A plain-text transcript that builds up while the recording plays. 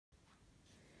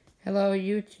Hello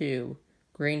YouTube,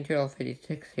 Green Turtle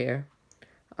 56 here.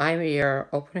 I'm here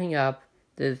opening up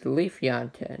this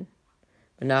Leafeon tin.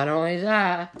 But not only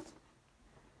that,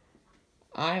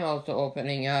 I'm also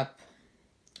opening up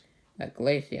a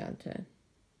Glaceon tin.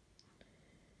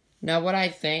 Now what I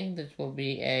think, this will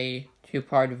be a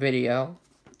two-part video,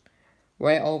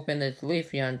 where I open this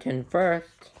Leafeon tin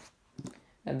first,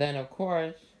 and then of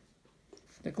course,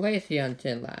 the Glaceon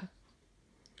tin last.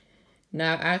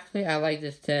 Now actually I like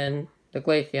this tin, the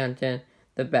Glaceon tin,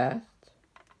 the best.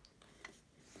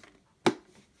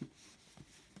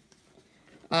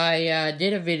 I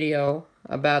did a video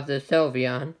about the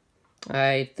Sylveon.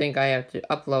 I think I have to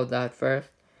upload that first.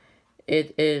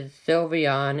 It is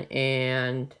Sylveon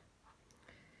and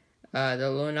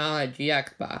the Lunala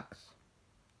GX box.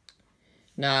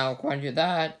 Now, according to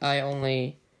that, I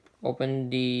only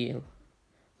opened the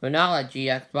Lunala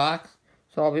GX box,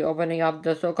 so I'll be opening up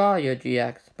the Solgaleo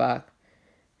GX box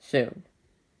soon.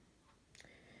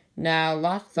 Now,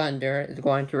 Lost Thunder is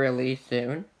going to release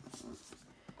soon,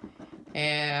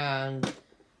 and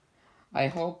I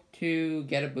hope to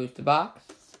get a booster box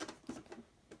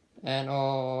and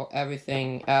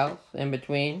everything else in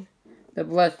between. The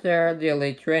blister, the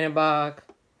Elite Trainer box,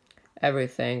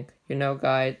 everything. You know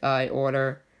guys, I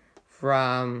order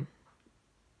from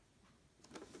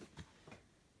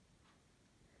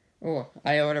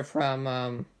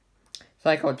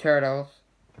Psycho Turtles.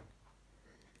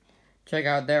 Check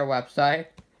out their website.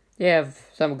 They have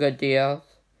some good deals.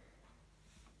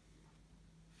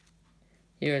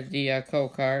 Here's the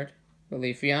code card for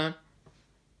Leafeon.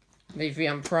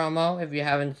 Leafeon promo, if you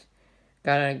haven't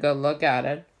gotten a good look at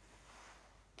it.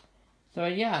 So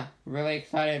yeah, really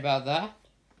excited about that.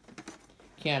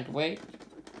 Can't wait.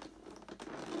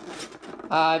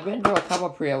 I've been to a couple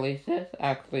pre-releases,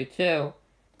 actually two.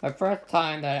 My first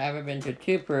time that I've ever been to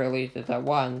two pre-releases at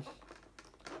once.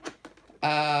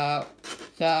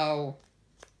 So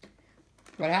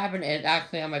what happened is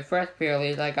actually on my first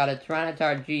pre-release I got a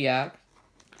Tyranitar GX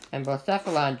and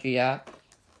Blacephalon GX.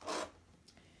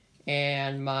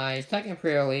 And my second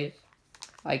pre-release,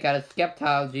 I got a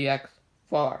Sceptile GX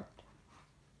Forward.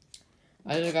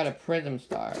 I just got a Prism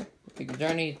Star.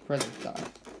 Journey's Prism Star.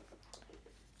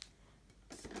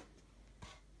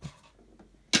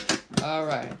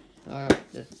 Alright.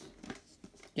 Just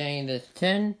getting this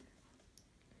tin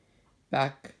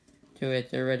back to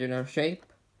its original shape.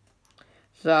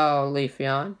 So,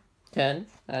 Leafeon tin,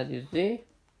 as you see.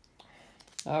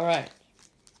 Alright.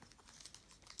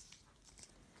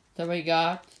 So we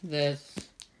got this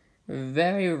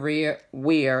very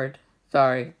weird,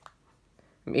 sorry,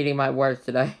 I'm eating my words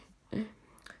today,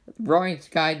 Roaring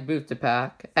Skies booster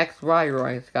pack, XY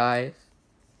Roaring Skies.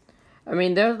 I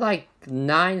mean, there's like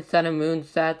 9 Sun and Moon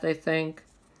sets, I think,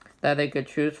 that they could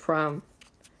choose from.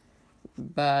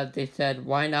 But they said,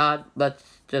 why not?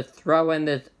 Let's just throw in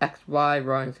this XY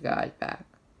Roaring Skies pack.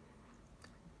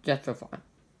 Just for fun.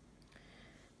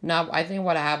 Now, I think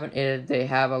what happened is they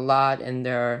have a lot in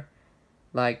their,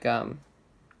 like,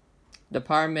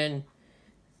 department,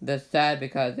 the set,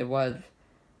 because it was,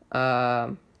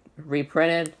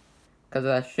 reprinted, because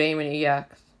of the Shaman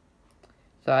EX.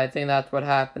 So I think that's what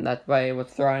happened, that's why it was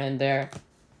thrown in there.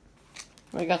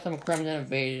 We got some Crimson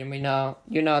Invasion,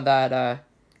 you know that,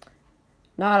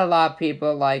 not a lot of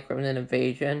people like Crimson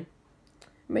Invasion.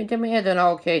 I mean, to me, it's an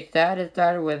okay set. It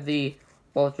started with the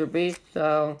Ultra Beast,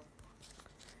 so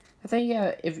I think,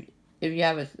 yeah, if you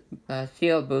have a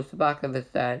sealed booster box of this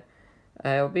set,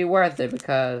 it'll be worth it,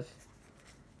 because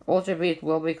Ultra Beast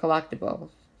will be collectibles,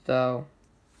 so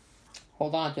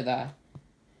hold on to that.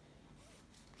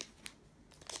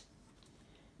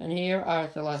 And here are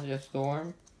Celestial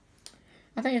Storm.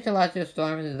 I think Celestial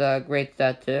Storm is a great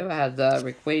set too. It has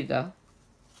Rayquaza,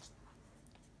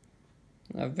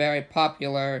 a very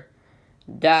popular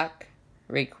deck,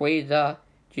 Rayquaza,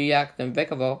 GX, and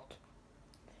Vikavolt.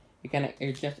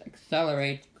 It just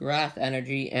accelerates grass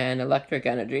energy and electric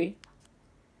energy.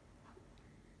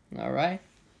 Alright.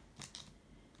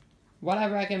 What I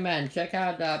recommend, check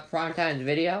out Primetime's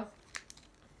video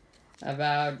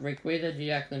about Rayquaza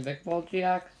GX and Vikavolt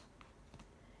GX.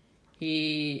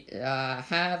 He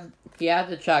has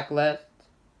a checklist,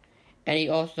 and he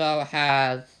also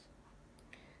has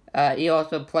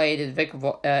played his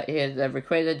Rayquaza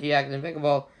GX and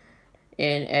Vikavolt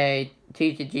in a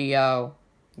TCGO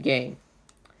game.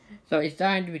 So he's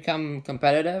starting to become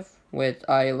competitive, which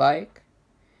I like,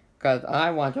 because I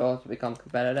want to also become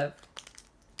competitive.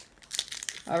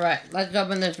 Alright, let's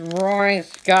open this Roaring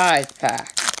Skies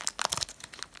pack.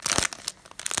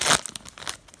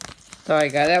 Sorry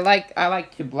guys, I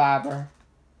like to blabber.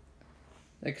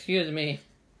 Excuse me.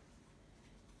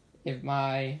 if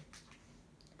my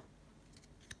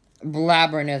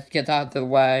blabberness gets out of the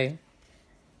way.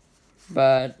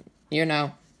 But, you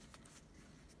know.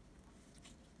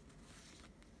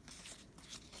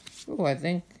 Ooh, I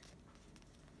think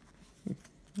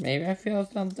maybe I feel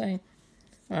something.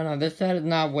 I don't know, this set is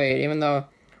not weight. Even though it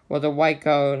was a white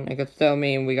code, it could still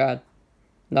mean we got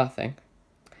nothing.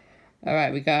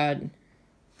 Alright, we got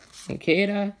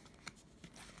Nikita,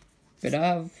 Bit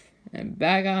of, and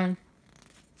Bagon.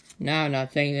 Now I'm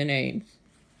not saying the names.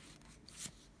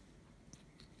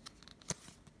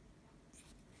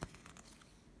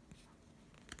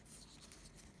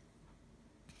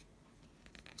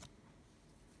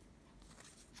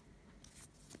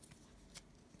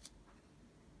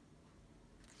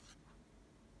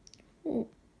 Ooh,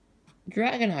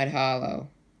 Dragonite Hollow.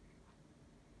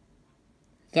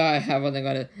 Sorry, I wasn't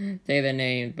going to say the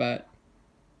names, but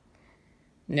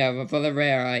no, but for the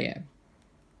rare, I am.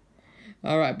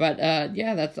 Alright, but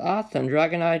yeah, that's awesome.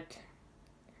 Dragonite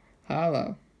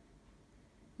Hollow.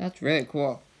 That's really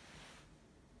cool.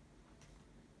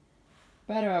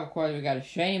 Better, of course, we got a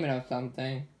Shaman or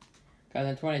something. Because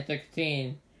in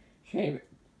 2016, Shaman,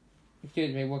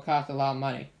 excuse me, will cost a lot of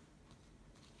money.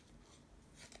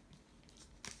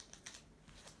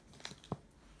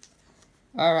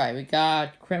 Alright, we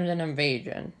got Crimson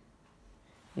Invasion.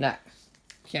 Next.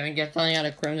 Can we get something out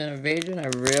of Crimson Invasion? I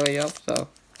really hope so.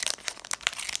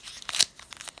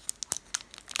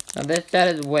 Now this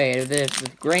set is weight. If this is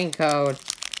green code,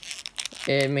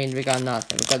 it means we got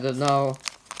nothing. Because there's no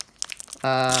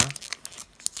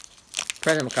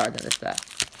prism cards in this set.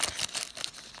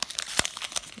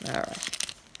 Alright.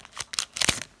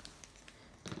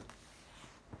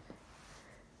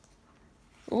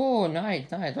 Ooh, nice,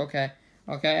 nice, okay.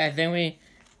 Okay, I think we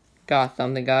got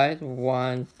something, guys.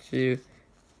 1, 2,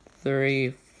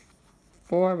 3,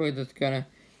 4. We're just gonna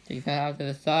take that out to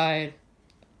the side.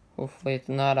 Hopefully it's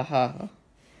not a haha.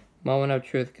 Moment of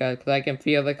truth, guys, because I can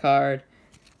feel the card.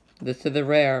 This is the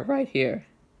rare right here.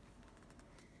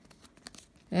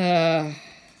 Oh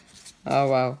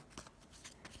well.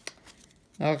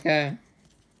 Okay.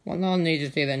 Well, no need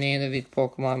to say the names of these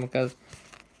Pokemon because,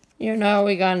 you know,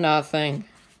 we got nothing.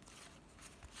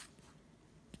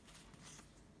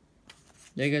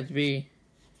 They could be.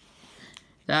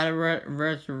 Is that a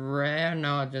reverse rare?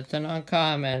 No, it's just an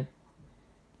uncommon.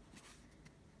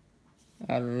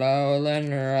 A Alolan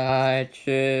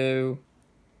Raichu.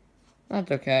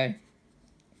 That's okay.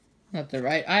 That's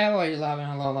alright. I always love an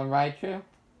Alolan Raichu.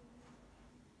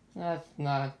 That's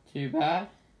not too bad.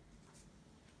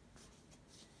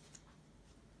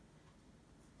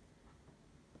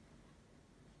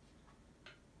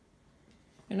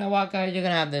 You know what, guys? You're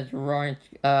gonna have this roaring,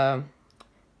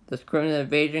 this Crimson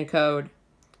Invasion code.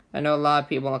 I know a lot of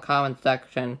people in the comment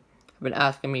section have been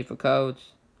asking me for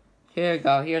codes. Here you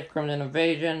go. Here's Crimson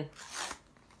Invasion.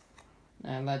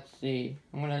 And let's see.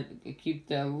 I'm gonna keep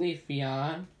the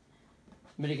Leafeon,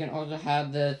 but you can also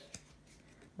have this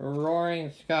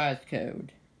Roaring Skies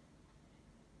code.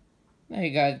 There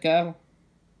you guys go.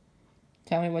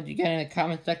 Tell me what you get in the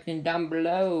comment section down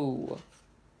below.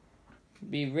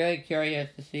 Be really curious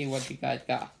to see what you guys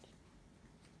got.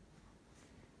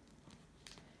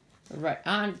 Alright,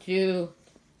 on to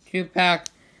 2-pack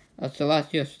of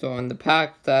Celestial Storm. The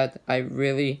pack that I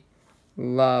really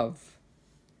love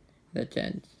the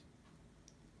tins.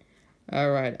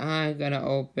 Alright, I'm gonna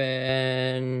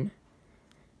open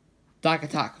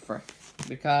Takataka first.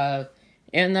 Because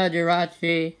even though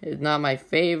Jirachi is not my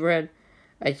favorite,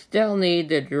 I still need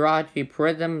the Jirachi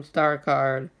Prism Star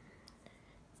card.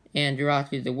 And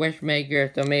Jirachi's the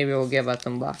Wishmaker, so maybe it will give us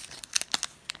some luck.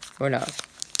 Who knows?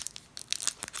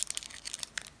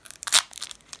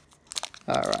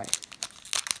 Alright.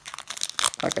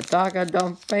 Takataka,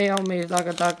 don't fail me,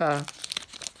 Takataka.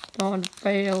 Don't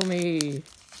fail me.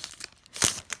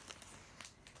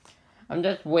 I'm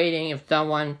just waiting if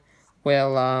someone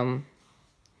will,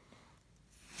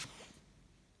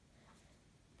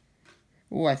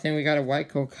 Ooh, I think we got a white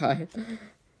coat guy.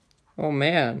 Oh,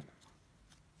 man.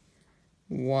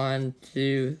 1,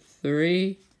 2,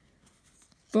 3,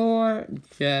 4.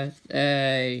 Just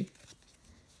a.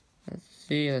 Let's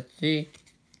see, let's see.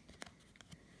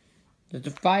 There's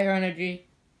a fire energy.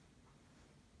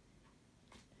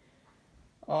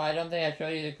 Oh, I don't think I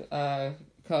showed you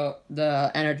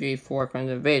the energy for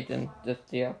Crimson Invasion. Just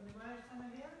deal.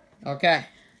 Okay.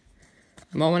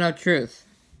 Moment of truth.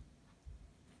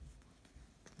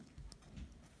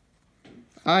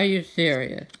 Are you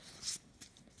serious?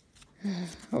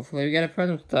 Hopefully we get a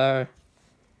Prism Star.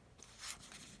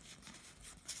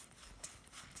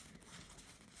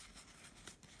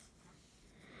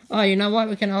 Oh, you know what?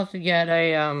 We can also get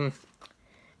a,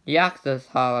 Deoxys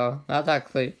Hollow. That's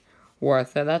actually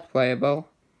worth it. That's playable.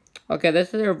 Okay,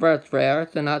 this is a reverse rare,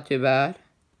 so not too bad.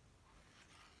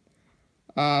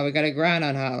 We got a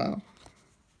Groudon Hollow.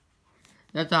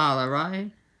 That's a hollow,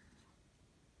 right?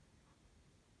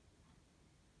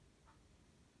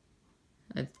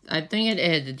 I think it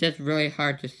is. It's just really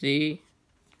hard to see.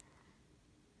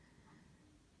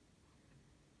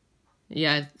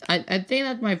 Yeah, I think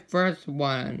that's my first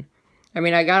one. I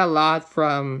mean, I got a lot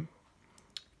from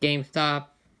GameStop.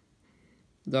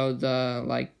 Those,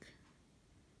 like,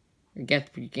 I guess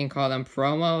you can call them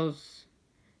promos.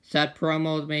 Set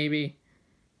promos, maybe.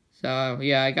 So,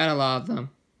 yeah, I got a lot of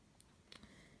them.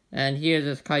 And here's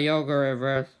this Kyogre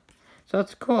reverse. So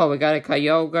it's cool. We got a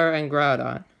Kyogre and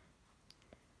Groudon.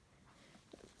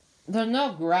 There's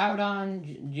no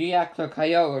Groudon GX or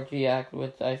Kyogre GX,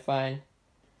 which I find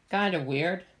kind of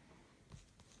weird.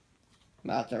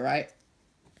 That's alright.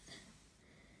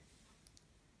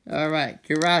 Alright,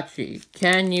 Jirachi,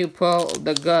 can you pull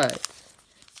the goods?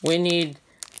 We need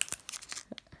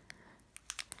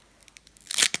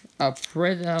a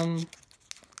Prism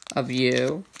of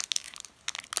you.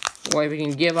 Or we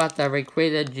can give us a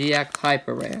Rayquaza GX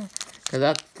Hyper Rare. Because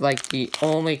that's like the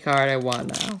only card I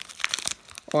want now.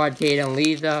 Or Jade and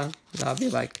Lisa. That'll be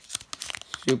like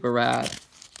super rad.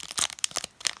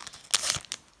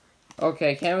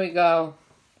 Okay, can we go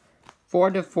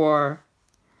 4-4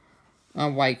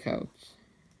 on white coats?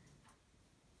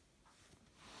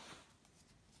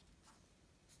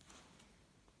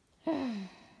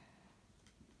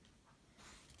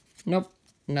 Nope,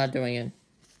 not doing it.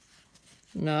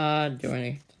 Not doing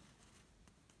it.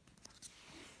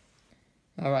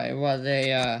 Alright, it was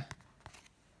a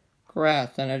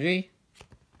Grass Energy.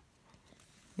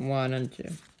 1 and 2.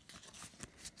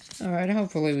 Alright,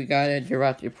 hopefully we got a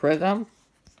Jirachi Prism.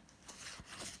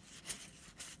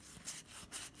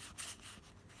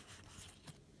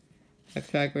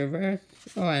 Extract Reverse.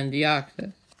 Oh, and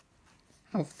Deoxys.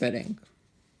 How fitting.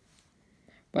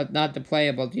 But not the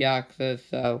playable Deoxys,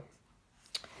 so...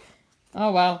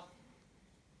 Oh well.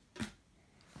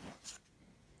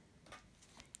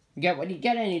 You get what you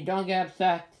get and you don't get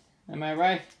upset. Am I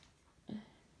right?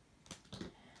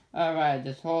 Alright,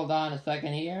 just hold on a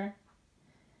second here.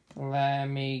 Let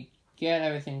me get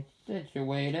everything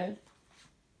situated.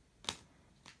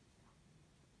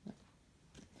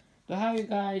 So how you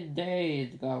guys'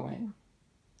 days going?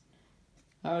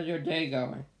 How's your day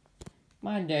going?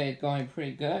 My day is going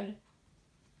pretty good.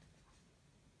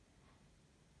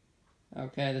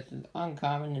 Okay, this is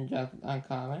uncommon and just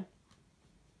uncommon.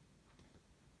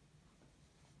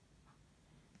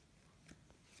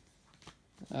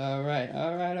 Alright.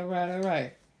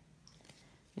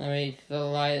 Let me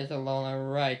slide this along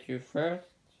and right you first.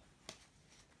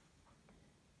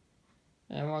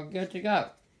 And we're good to go.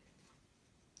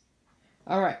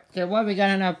 Alright, so what we got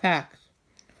in our packs?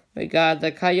 We got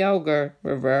the Kyogre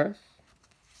reverse.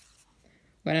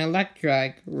 An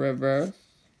Electric reverse.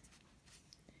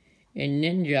 A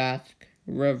Ninjask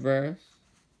reverse.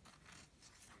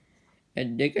 A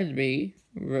Diggersby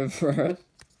reverse.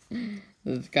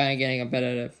 This is kind of getting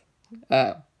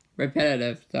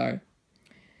repetitive, sorry.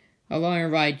 A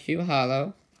Lone Raichu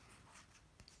Hollow.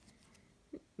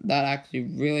 That actually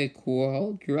really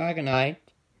cool. Dragonite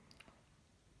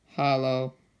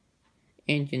Hollow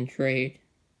Ancient Trade.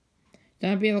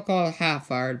 Some people call it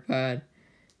half-hard, but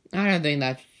I don't think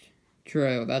that's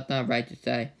true. That's not right to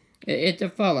say. It's a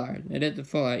full art. It is a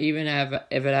full art, even if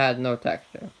it has no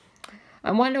texture.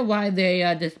 I wonder why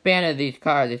they disbanded these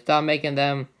cards. They stopped making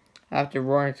them after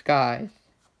Roaring Skies.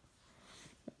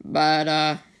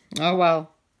 But, oh well.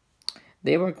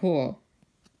 They were cool.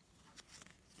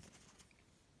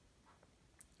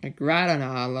 Like, Groudon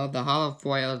Hollow. The hollow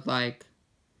foil is, like,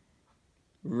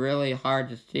 really hard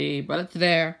to see. But it's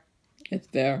there. It's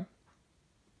there.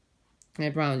 I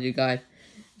promise you guys.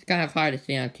 It's kind of hard to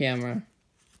see on camera.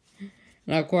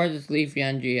 And of course, it's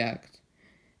Leafeon GX.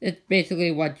 It's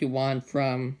basically what you want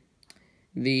from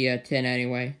the tin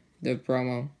anyway. The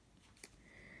promo.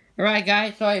 Alright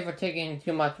guys, sorry for taking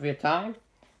too much of your time.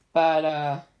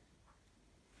 But,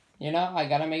 you know, I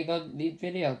gotta make these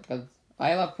videos because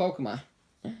I love Pokemon.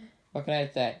 What can I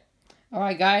say?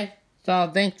 Alright guys, so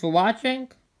thanks for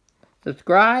watching.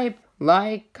 Subscribe,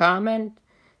 like, comment.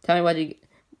 Tell me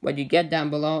what you get down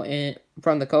below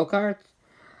from the code cards.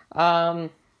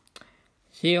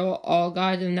 See you all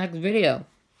guys in the next video.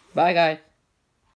 Bye guys.